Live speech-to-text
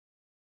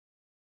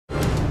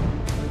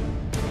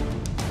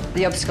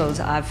The obstacles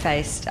I've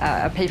faced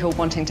are people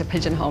wanting to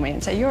pigeonhole me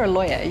and say, you're a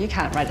lawyer, you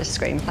can't write a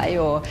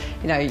screenplay, or,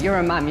 you know, you're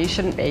a mum, you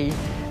shouldn't be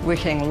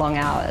working long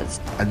hours.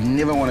 I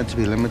never wanted to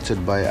be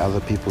limited by other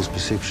people's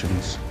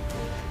perceptions,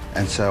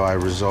 and so I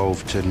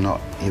resolved to not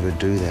ever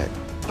do that.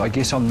 I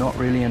guess I'm not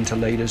really into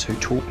leaders who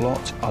talk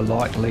lots. I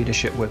like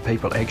leadership where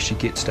people actually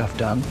get stuff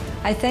done.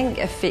 I think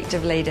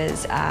effective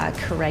leaders are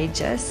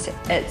courageous.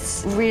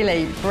 It's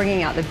really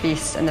bringing out the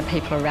best in the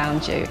people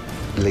around you.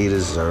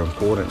 Leaders are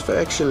important for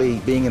actually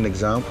being an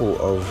example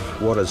of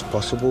what is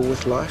possible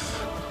with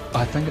life.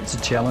 I think it's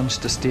a challenge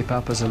to step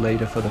up as a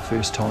leader for the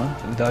first time,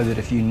 though that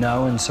if you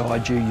know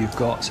inside you you've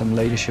got some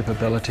leadership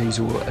abilities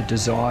or a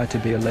desire to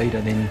be a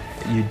leader, then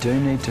you do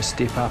need to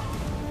step up.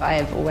 I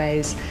have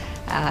always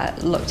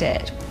looked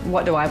at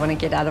what do I want to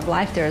get out of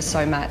life. There is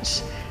so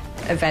much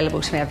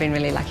available to me. I've been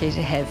really lucky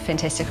to have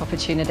fantastic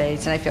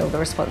opportunities, and I feel the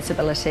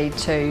responsibility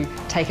to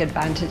take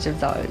advantage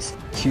of those.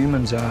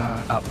 Humans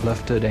are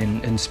uplifted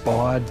and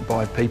inspired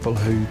by people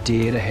who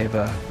dare to have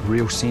a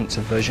real sense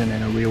of vision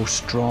and a real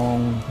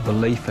strong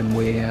belief in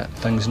where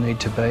things need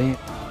to be.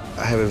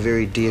 I have a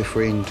very dear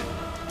friend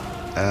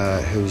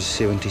who's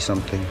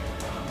 70-something,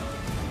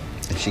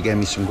 and she gave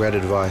me some great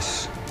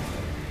advice.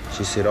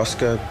 She said,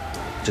 Oscar,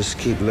 just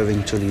keep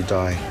living till you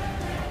die.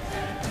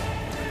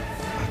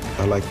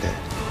 I like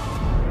that.